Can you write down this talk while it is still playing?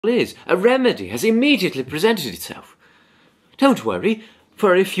is, a remedy has immediately presented itself. Don't worry,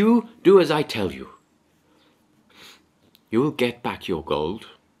 for if you do as I tell you, you will get back your gold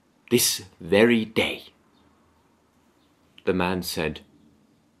this very day." The man said,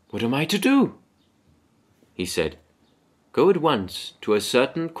 "What am I to do?" He said, "Go at once to a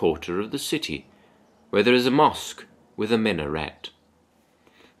certain quarter of the city, where there is a mosque with a minaret.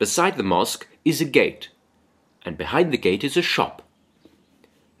 Beside the mosque is a gate, and behind the gate is a shop.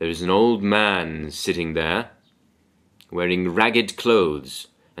 There is an old man sitting there, wearing ragged clothes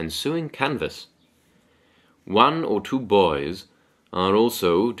and sewing canvas. 1 or 2 boys are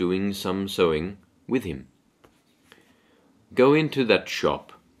also doing some sewing with him. Go into that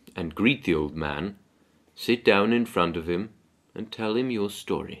shop and greet the old man, sit down in front of him and tell him your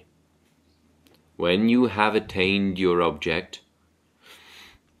story. When you have attained your object,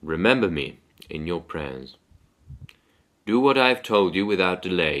 remember me in your prayers. Do what I have told you without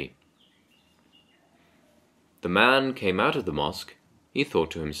delay." The man came out of the mosque. He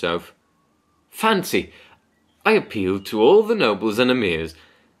thought to himself, "Fancy, I appealed to all the nobles and emirs,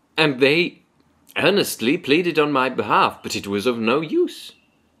 and they earnestly pleaded on my behalf, but it was of no use.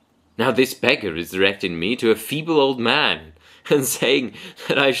 Now this beggar is directing me to a feeble old man, and saying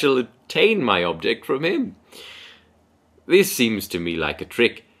that I shall obtain my object from him. This seems to me like a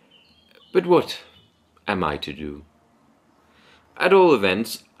trick, but what am I to do? At all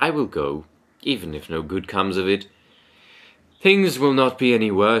events, I will go, even if no good comes of it. Things will not be any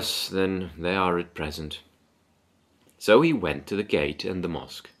worse than they are at present." So he went to the gate and the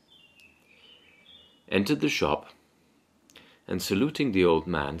mosque, entered the shop, and saluting the old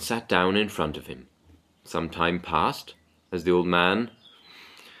man, sat down in front of him. Some time passed, as the old man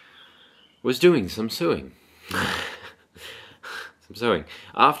was doing some sewing.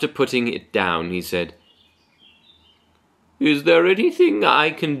 After putting it down, he said, "Is there anything I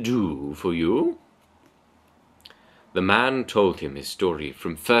can do for you?" The man told him his story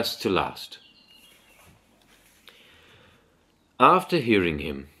from first to last. After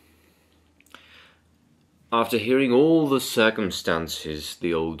hearing all the circumstances,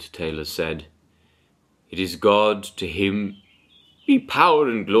 the old tailor said, "It is God, to him be power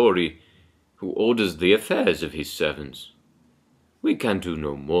and glory, who orders the affairs of his servants. We can do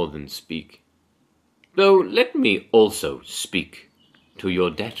no more than speak. Though let me also speak to your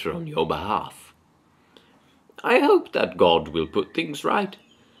debtor on your behalf. I hope that God will put things right,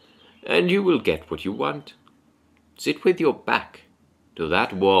 and you will get what you want. Sit with your back to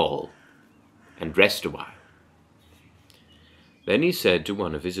that wall and rest a while." Then he said to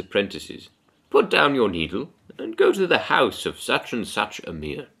one of his apprentices, "Put down your needle and go to the house of such and such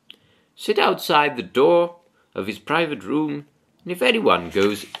Amir. Sit outside the door of his private room, and if anyone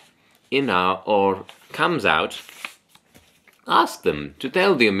goes in or comes out, ask them to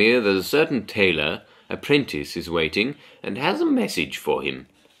tell the Amir that a certain tailor apprentice is waiting and has a message for him.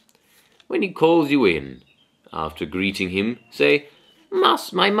 When he calls you in, after greeting him, say,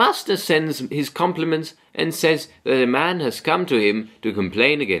 'My master sends his compliments and says that a man has come to him to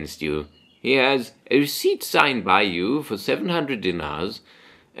complain against you. He has a receipt signed by you for 700 dinars,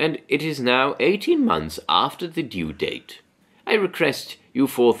 and it is now 18 months after the due date. I request you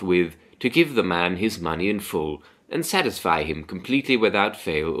forthwith to give the man his money in full, and satisfy him completely without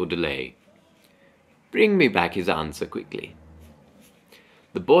fail or delay. Bring me back his answer quickly.'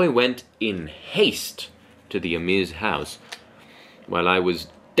 The boy went in haste to the Amir's house, while I was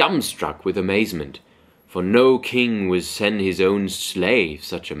dumbstruck with amazement, for no king would send his own slave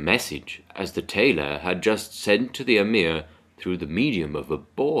such a message as the tailor had just sent to the Amir through the medium of a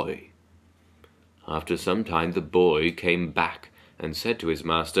boy. After some time the boy came back and said to his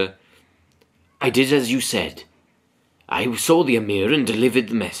master, 'I did as you said. I saw the Amir and delivered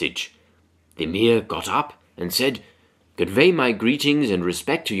the message. The Amir got up and said, "Convey my greetings and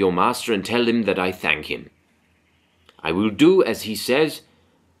respect to your master and tell him that I thank him. I will do as he says.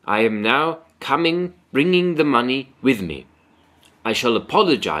 I am now coming, bringing the money with me. I shall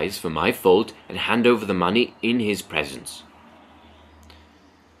apologize for my fault and hand over the money in his presence."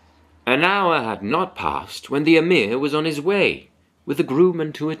 An hour had not passed when the Amir was on his way, with a groom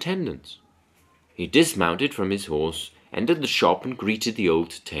and 2 attendants. He dismounted from his horse, entered the shop and greeted the old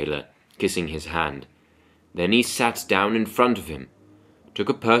tailor, kissing his hand. Then he sat down in front of him, took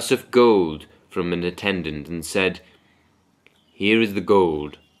a purse of gold from an attendant and said, "Here is the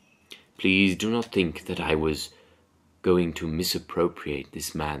gold. Please do not think that I was going to misappropriate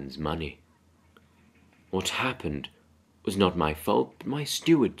this man's money. What happened was not my fault, but my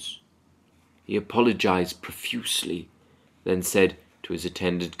steward's." He apologized profusely, then said to his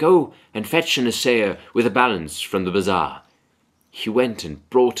attendant, "Go and fetch an assayer with a balance from the bazaar. he went and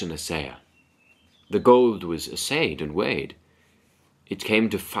brought an assayer. The gold was assayed and weighed. It came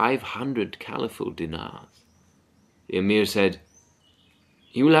to 500 caliphal dinars. The Emir said,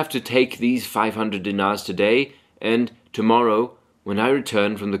 "You will have to take these 500 dinars today, and tomorrow, when I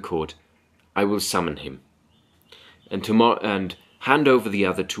return from the court, I will summon him, and hand over the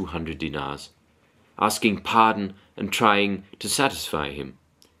other 200 dinars, asking pardon and trying to satisfy him.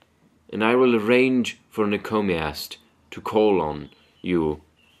 And I will arrange for an encomiast to call on you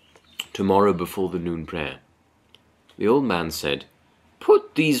tomorrow before the noon prayer." The old man said,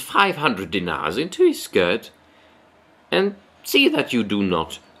 "Put these 500 dinars into his skirt, and see that you do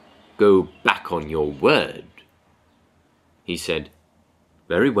not go back on your word." He said,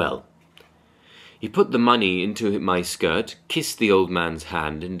 "Very well." He put the money into my skirt, kissed the old man's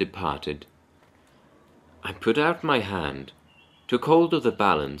hand, and departed. I put out my hand, took hold of the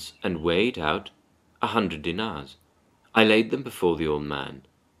balance, and weighed out 100 dinars. I laid them before the old man.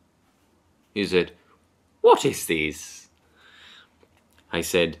 He said, "What is this?" I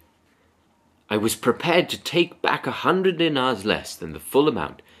said, "I was prepared to take back 100 dinars less than the full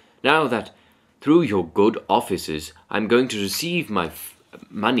amount. Now that, through your good offices, I am going to receive my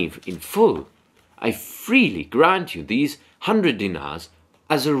money in full, I freely grant you these 100 dinars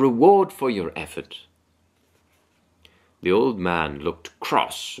as a reward for your effort." The old man looked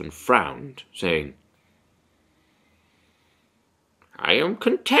cross and frowned, saying, "I am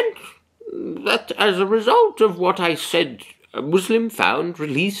content that as a result of what I said, a Muslim found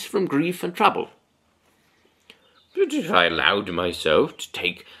release from grief and trouble. But if I allowed myself to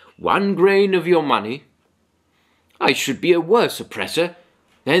take 1 grain of your money, I should be a worse oppressor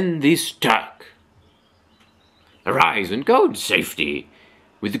than this Turk. Arise and go in safety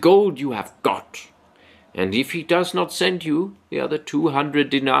with the gold you have got, and if he does not send you the other 200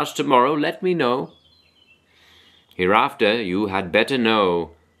 dinars tomorrow, let me know. Hereafter you had better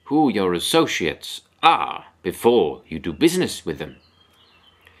know who your associates are before you do business with them."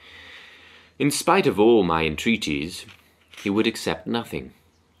 In spite of all my entreaties, he would accept nothing.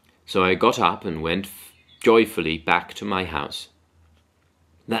 So I got up and went joyfully back to my house.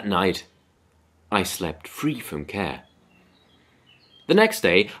 That night I slept free from care. The next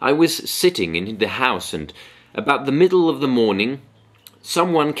day I was sitting in the house, and about the middle of the morning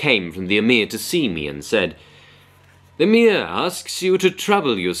someone came from the Amir to see me and said, "The Emir asks you to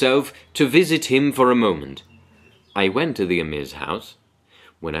trouble yourself to visit him for a moment." I went to the Emir's house.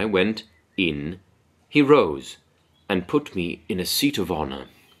 When I went in, he rose and put me in a seat of honor.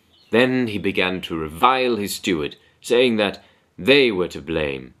 Then he began to revile his steward, saying that they were to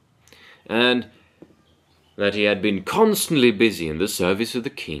blame, and that he had been constantly busy in the service of the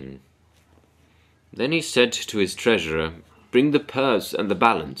king. Then he said to his treasurer, "Bring the purse and the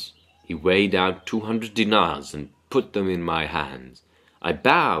balance." He weighed out 200 dinars and put them in my hands. I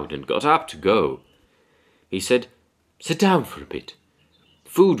bowed and got up to go. He said, "Sit down for a bit."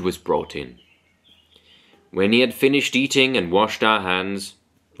 Food was brought in. When he had finished eating and washed our hands,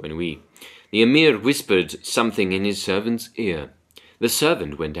 the Emir whispered something in his servant's ear. The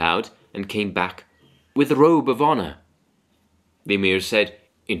servant went out and came back with a robe of honor. The Emir said,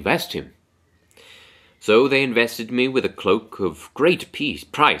 "Invest him." So they invested me with a cloak of great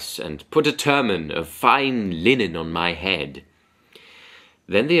price and put a turban of fine linen on my head.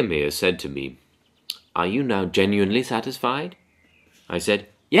 Then the Emir said to me, "Are you now genuinely satisfied?" I said,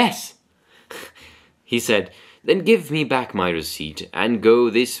 "Yes." He said, "Then give me back my receipt and go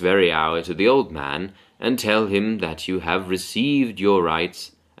this very hour to the old man and tell him that you have received your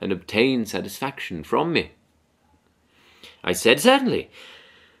rights and obtained satisfaction from me." I said, "Certainly.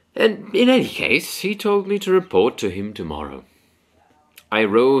 And in any case, he told me to report to him tomorrow." I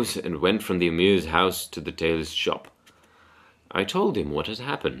rose and went from the Emir's house to the tailor's shop. I told him what had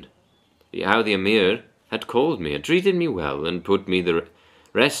happened, how the Emir had called me and treated me well and put me the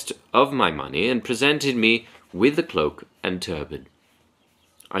rest of my money and presented me with the cloak and turban.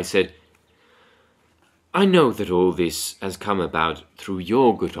 I said, "I know that all this has come about through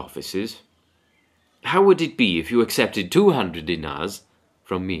your good offices. How would it be if you accepted 200 dinars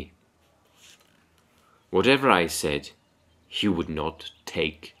from me?" Whatever I said, he would not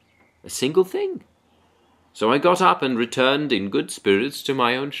take a single thing. So I got up and returned in good spirits to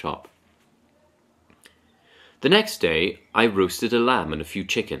my own shop. The next day I roasted a lamb and a few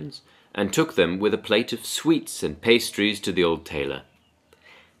chickens, and took them with a plate of sweets and pastries to the old tailor.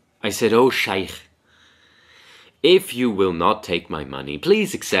 I said, "O Shaykh, if you will not take my money,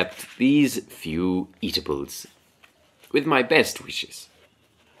 please accept these few eatables, with my best wishes.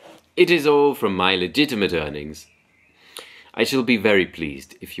 It is all from my legitimate earnings. I shall be very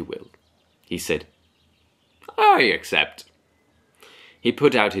pleased if you will." He said, "I accept." He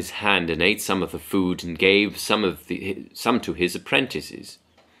put out his hand and ate some of the food and gave some to his apprentices.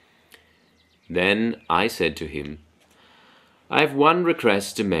 Then I said to him, "I have one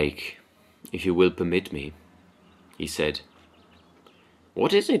request to make, if you will permit me." He said,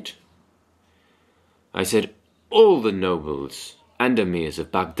 "What is it?" I said, "All the nobles and emirs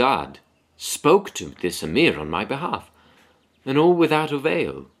of Baghdad spoke to this emir on my behalf, and all without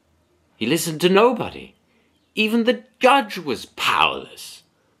avail. He listened to nobody. Even the judge was powerless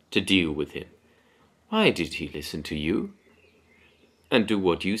to deal with him. Why did he listen to you and do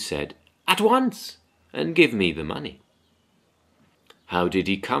what you said at once and give me the money? How did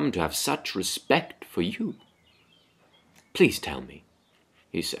he come to have such respect for you? Please tell me,"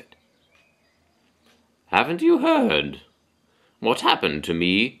 he said. "Haven't you heard what happened to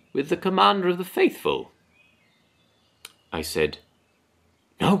me with the commander of the faithful?" I said,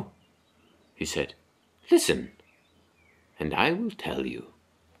 "No." He said, "Listen, and I will tell you."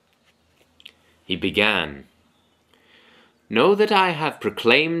 He began, "Know that I have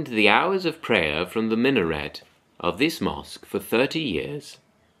proclaimed the hours of prayer from the minaret of this mosque for 30 years.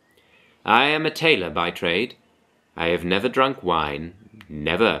 I am a tailor by trade. I have never drunk wine,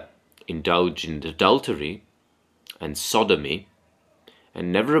 never indulged in adultery and sodomy,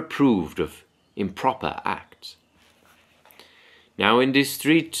 and never approved of improper acts. Now in this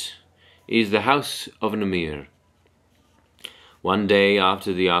street is the house of an emir. One day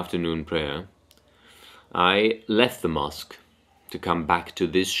after the afternoon prayer, I left the mosque to come back to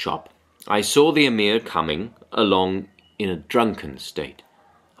this shop. I saw the emir coming along in a drunken state,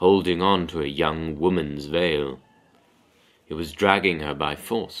 holding on to a young woman's veil. He was dragging her by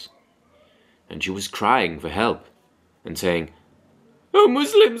force, and she was crying for help and saying, "Oh,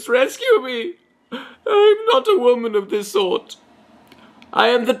 Muslims, rescue me! I am not a woman of this sort. I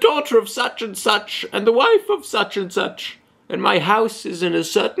am the daughter of such and such, and the wife of such, and my house is in a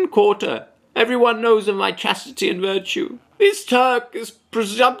certain quarter. Everyone knows of my chastity and virtue. This Turk is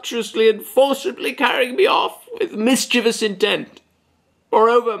presumptuously and forcibly carrying me off with mischievous intent.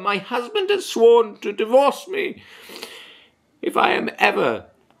 Moreover, my husband has sworn to divorce me if I am ever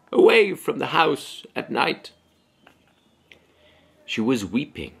away from the house at night." She was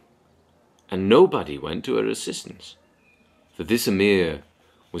weeping, and nobody went to her assistance, for this emir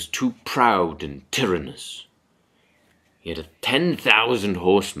was too proud and tyrannous. He had 10,000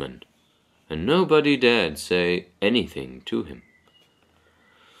 horsemen, and nobody dared say anything to him.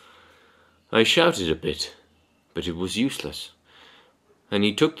 I shouted a bit, but it was useless, and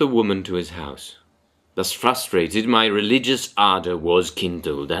he took the woman to his house. Thus frustrated, my religious ardor was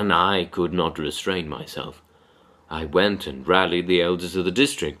kindled, and I could not restrain myself. I went and rallied the elders of the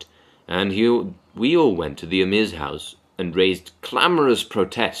district, and we all went to the emir's house and raised clamorous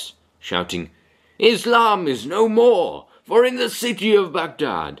protests, shouting, "Islam is no more, for in the city of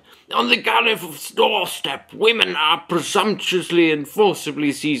Baghdad, on the Caliph's doorstep, women are presumptuously and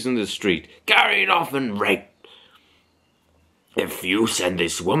forcibly seized in the street, carried off and raped. If you send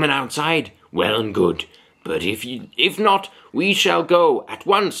this woman outside, well and good, but if not, we shall go at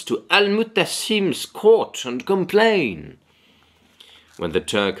once to Al-Muttasim's court and complain." When the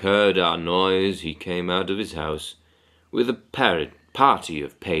Turk heard our noise, he came out of his house with a party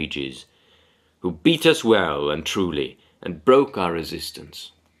of pages, who beat us well and truly, and broke our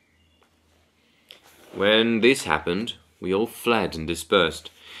resistance. When this happened, we all fled and dispersed.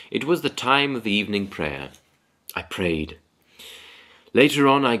 It was the time of the evening prayer. I prayed. Later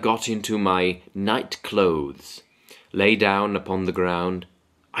on I got into my night clothes, lay down upon the ground.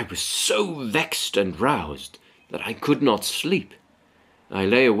 I was so vexed and roused that I could not sleep. I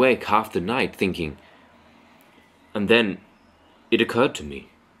lay awake half the night thinking, and then it occurred to me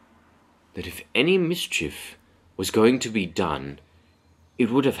that if any mischief was going to be done, it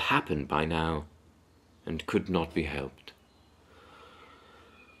would have happened by now and could not be helped.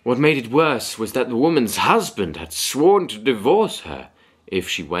 What made it worse was that the woman's husband had sworn to divorce her if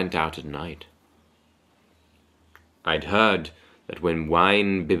she went out at night. I'd heard that when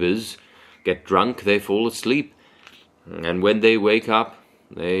wine-bibbers get drunk, they fall asleep, and when they wake up,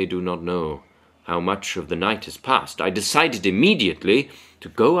 they do not know how much of the night has passed. I decided immediately to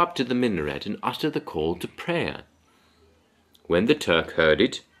go up to the minaret and utter the call to prayer. When the Turk heard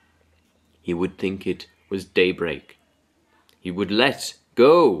it, he would think it was daybreak. He would let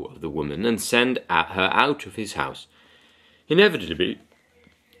go of the woman and send her out of his house. Inevitably,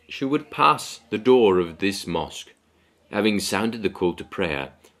 she would pass the door of this mosque. Having sounded the call to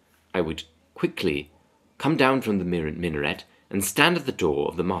prayer, I would quickly come down from the minaret and stand at the door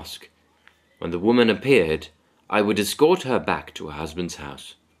of the mosque. When the woman appeared, I would escort her back to her husband's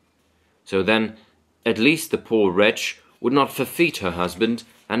house. So then, at least the poor wretch would not forfeit her husband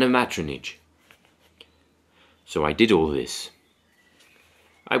and her matronage. So I did all this.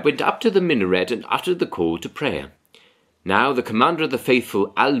 I went up to the minaret and uttered the call to prayer. Now the commander of the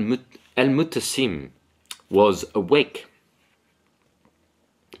faithful, Al-Mutasim, was awake.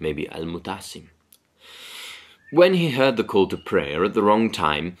 Maybe Al-Mutasim. When he heard the call to prayer at the wrong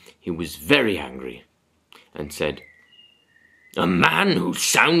time, he was very angry and said, "A man who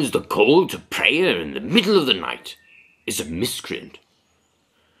sounds the call to prayer in the middle of the night is a miscreant.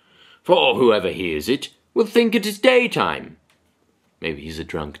 For whoever hears it will think it is daytime." Maybe he's a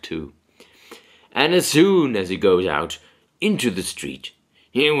drunk too. "And as soon as he goes out into the street,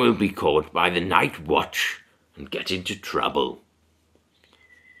 he will be caught by the night watch and get into trouble."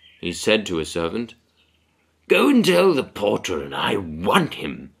 He said to his servant, "Go and tell the porter, and I want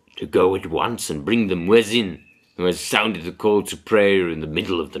him to go at once and bring the muezzin who has sounded the call to prayer in the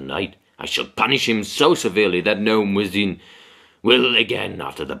middle of the night. I shall punish him so severely that no muezzin will again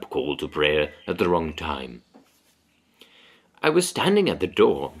utter the call to prayer at the wrong time." I was standing at the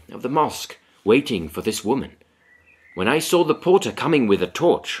door of the mosque, waiting for this woman, when I saw the porter coming with a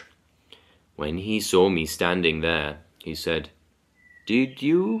torch. When he saw me standing there, he said, "Did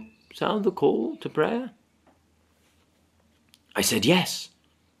you sound the call to prayer?" I said, "Yes."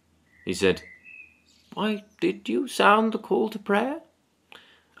 He said, "Why did you sound the call to prayer?"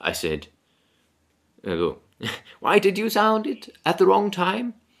 I said, "Why did you sound it at the wrong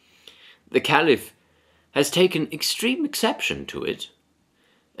time? The Caliph has taken extreme exception to it,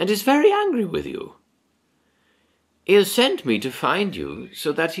 and is very angry with you. He has sent me to find you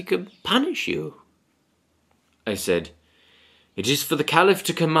so that he can punish you." I said, "It is for the Caliph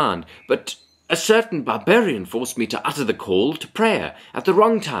to command, but a certain barbarian forced me to utter the call to prayer at the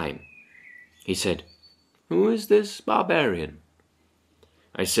wrong time." He said, "Who is this barbarian?"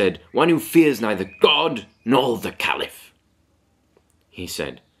 I said, "One who fears neither God nor the Caliph." He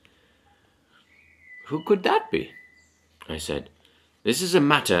said, "Who could that be?" I said, "This is a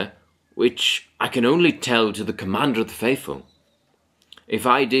matter which I can only tell to the commander of the faithful. If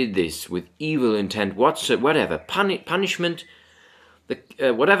I did this with evil intent whatever punishment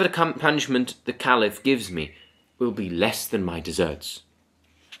the Caliph gives me will be less than my deserts."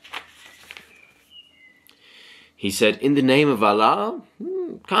 He said, "In the name of Allah,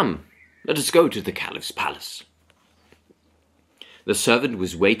 come, let us go to the Caliph's palace." The servant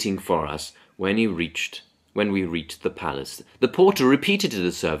was waiting for us when we reached the palace. The porter repeated to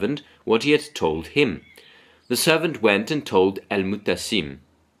the servant what he had told him. The servant went and told Al-Mutasim.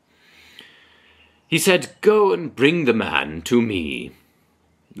 He said, "Go and bring the man to me."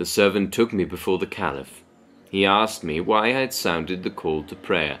 The servant took me before the Caliph. He asked me why I had sounded the call to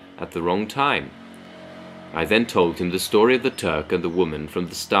prayer at the wrong time. I then told him the story of the Turk and the woman from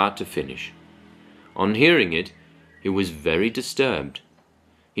the start to finish. On hearing it, he was very disturbed.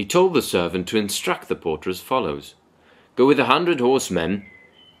 He told the servant to instruct the porter as follows: "Go with 100 horsemen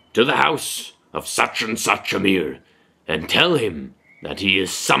to the house of such and such Amir, and tell him that he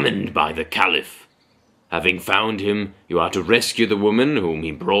is summoned by the Caliph. Having found him, you are to rescue the woman whom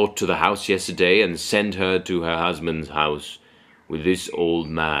he brought to the house yesterday and send her to her husband's house with this old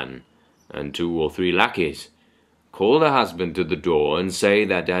man and 2 or 3 lackeys. Call the husband to the door and say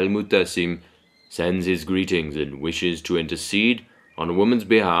that Al-Mutasim sends his greetings and wishes to intercede on a woman's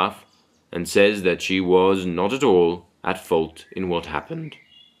behalf, and says that she was not at all at fault in what happened.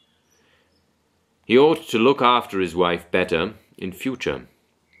 He ought to look after his wife better in future.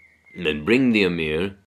 Then bring the Amir